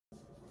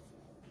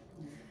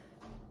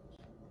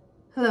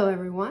Hello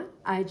everyone,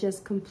 I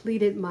just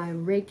completed my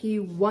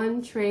Reiki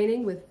I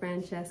training with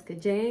Francesca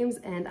James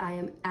and I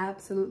am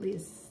absolutely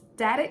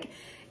ecstatic.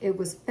 It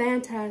was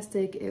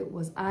fantastic, it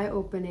was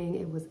eye-opening,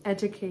 it was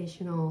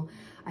educational.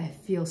 I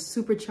feel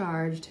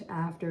supercharged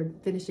after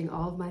finishing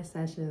all of my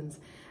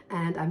sessions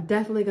and I'm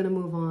definitely going to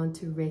move on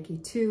to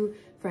Reiki II.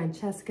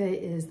 Francesca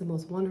is the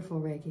most wonderful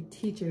Reiki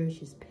teacher.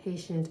 She's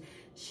patient,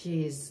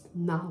 she's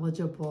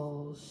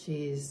knowledgeable,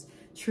 she's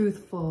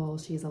truthful,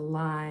 she's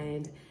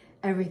aligned.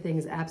 Everything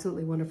is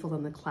absolutely wonderful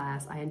in the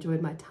class. I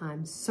enjoyed my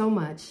time so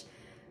much.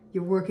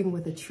 You're working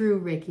with a true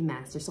Reiki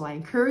master, so I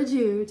encourage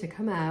you to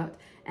come out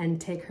and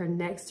take her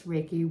next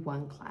Reiki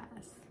I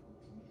class.